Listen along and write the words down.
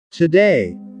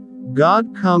Today,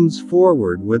 God comes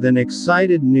forward with an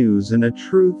excited news and a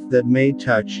truth that may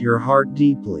touch your heart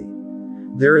deeply.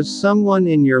 There is someone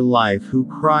in your life who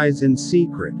cries in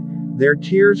secret, their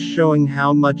tears showing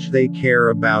how much they care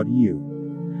about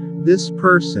you. This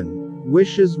person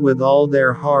wishes with all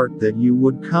their heart that you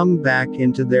would come back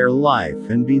into their life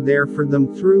and be there for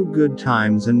them through good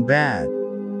times and bad.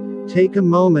 Take a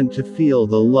moment to feel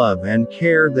the love and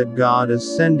care that God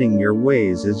is sending your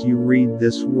ways as you read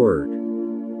this word.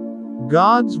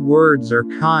 God's words are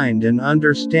kind and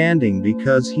understanding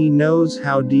because He knows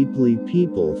how deeply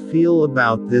people feel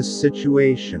about this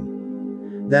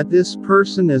situation. That this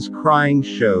person is crying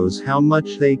shows how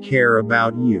much they care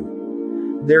about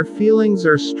you. Their feelings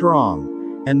are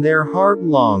strong, and their heart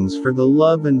longs for the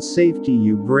love and safety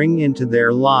you bring into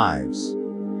their lives.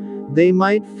 They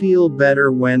might feel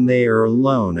better when they are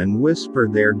alone and whisper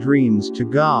their dreams to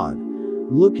God,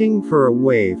 looking for a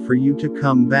way for you to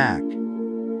come back.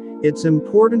 It's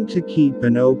important to keep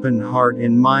an open heart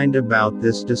and mind about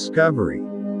this discovery.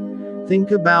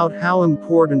 Think about how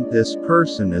important this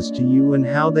person is to you and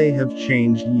how they have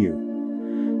changed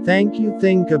you.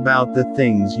 Think about the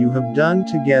things you have done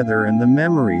together and the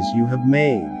memories you have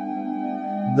made.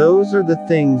 Those are the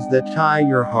things that tie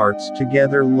your hearts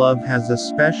together. Love has a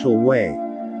special way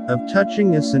of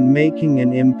touching us and making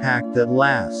an impact that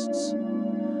lasts.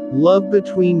 Love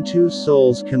between two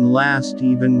souls can last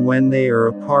even when they are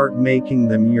apart, making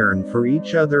them yearn for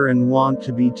each other and want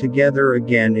to be together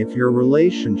again. If your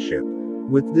relationship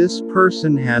with this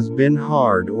person has been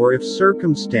hard, or if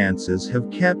circumstances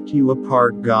have kept you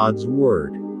apart, God's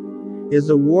word is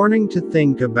a warning to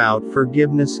think about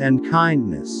forgiveness and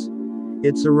kindness.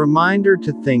 It's a reminder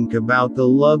to think about the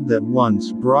love that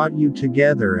once brought you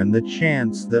together and the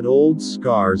chance that old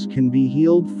scars can be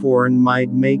healed for and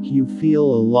might make you feel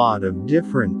a lot of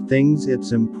different things.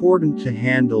 It's important to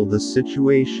handle the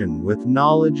situation with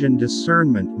knowledge and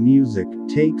discernment. Music.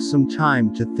 Take some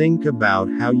time to think about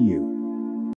how you